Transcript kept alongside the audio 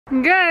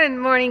Good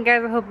morning,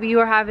 guys. I hope you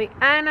are having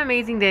an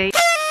amazing day.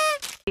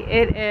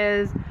 It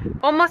is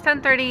almost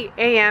 10:30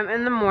 a.m.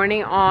 in the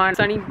morning on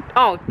sunny,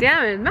 oh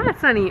damn it, not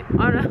sunny.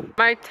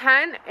 My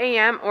 10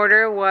 a.m.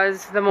 order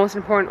was the most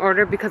important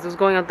order because it was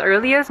going out the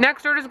earliest.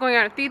 Next order is going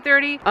out at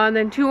 3:30, and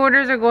then 2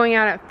 orders are going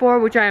out at 4,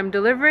 which I am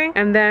delivering,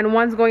 and then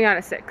one's going out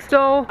at 6.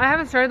 So I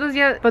haven't started those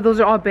yet, but those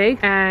are all big,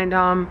 and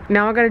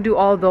now I gotta do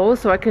all those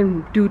so I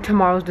can do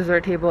tomorrow's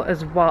dessert table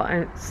as well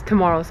as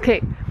tomorrow's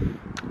cake.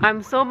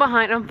 I'm so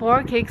behind. I'm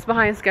 4 cakes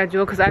behind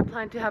schedule because I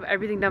planned to have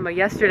everything done by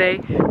yesterday,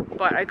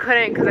 but I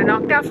couldn't because I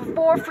knocked out for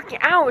 4 freaking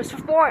hours.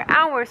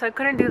 So I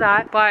couldn't do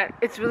that. But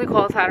it's really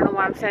cold outside. I don't know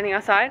why I'm standing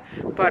outside,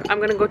 but I'm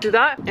gonna go do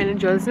that and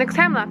enjoy this next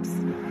time lapse.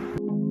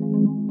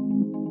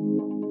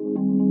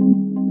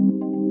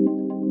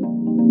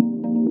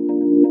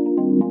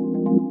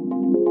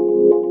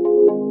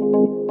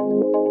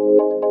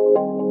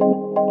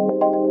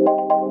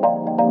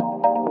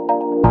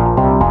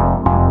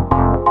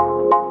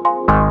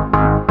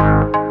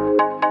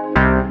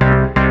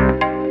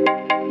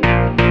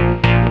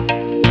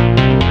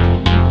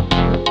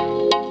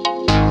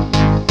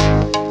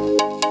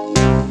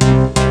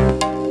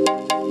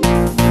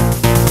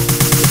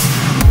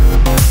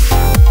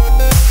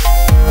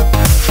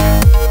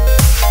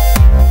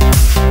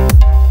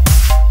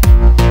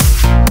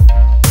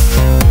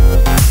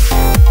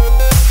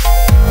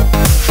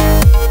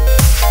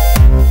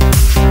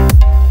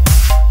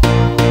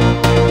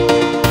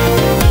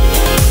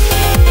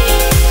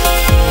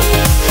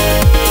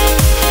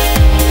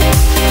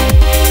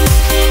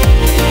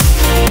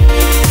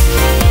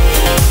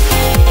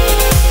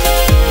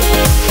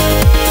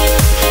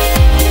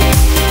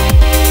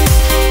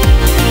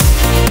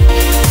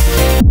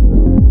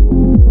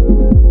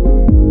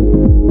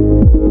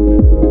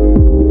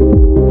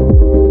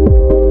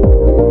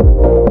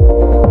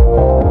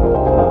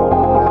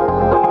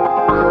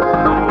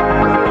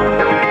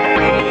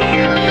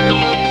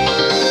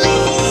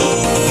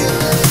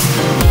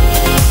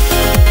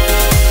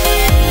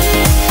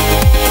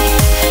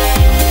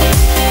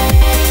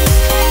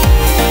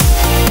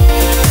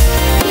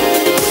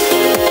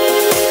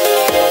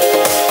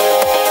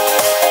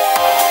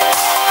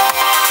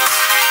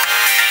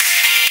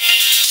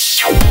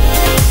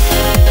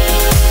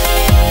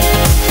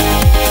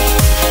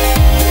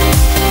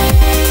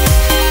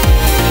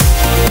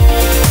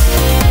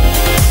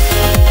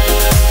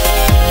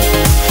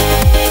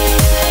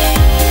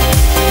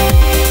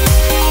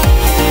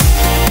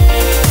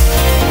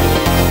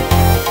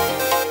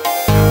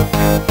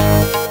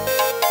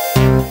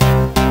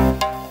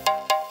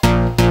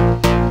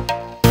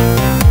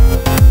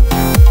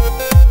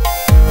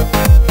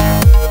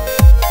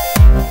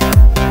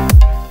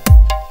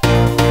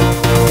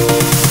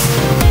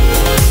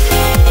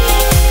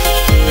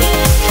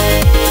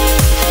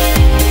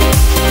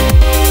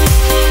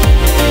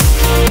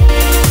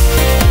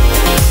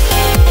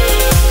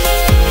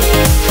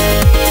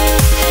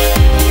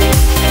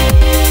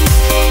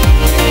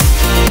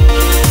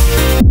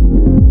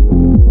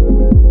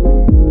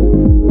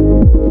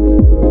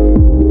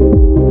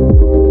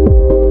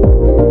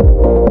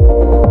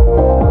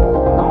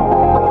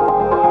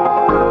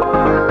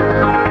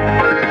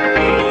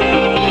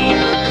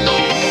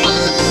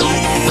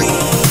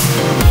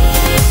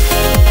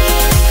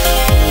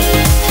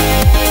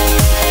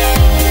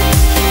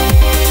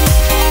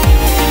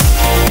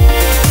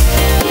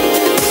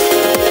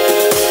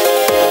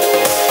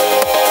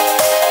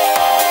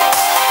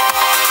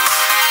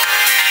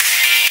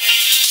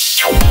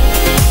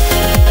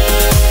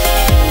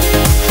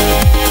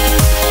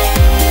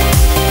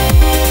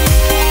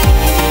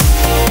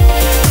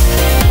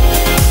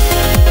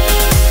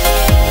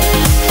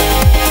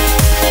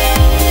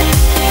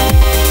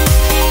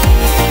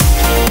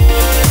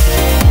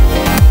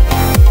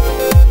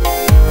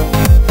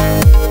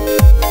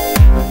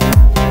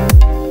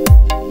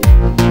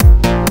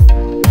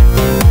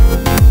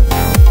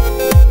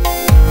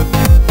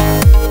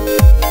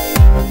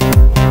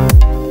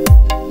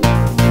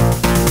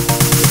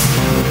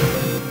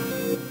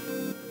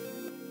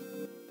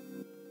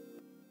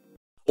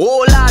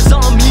 All eyes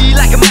on me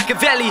like a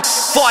Machiavelli.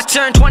 Before I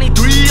turn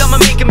 23, I'ma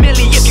make a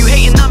milli. If you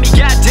hating on me,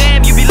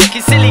 goddamn, you be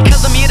looking silly.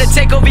 Cause I'm here to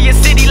take over your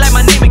city like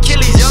my name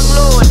Achilles.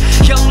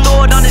 Young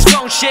lord on his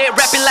grown shit.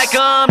 Rapping like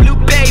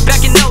Lupe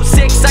back in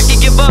 06. I can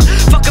give a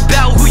fuck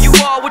about who you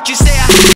are, what you say. I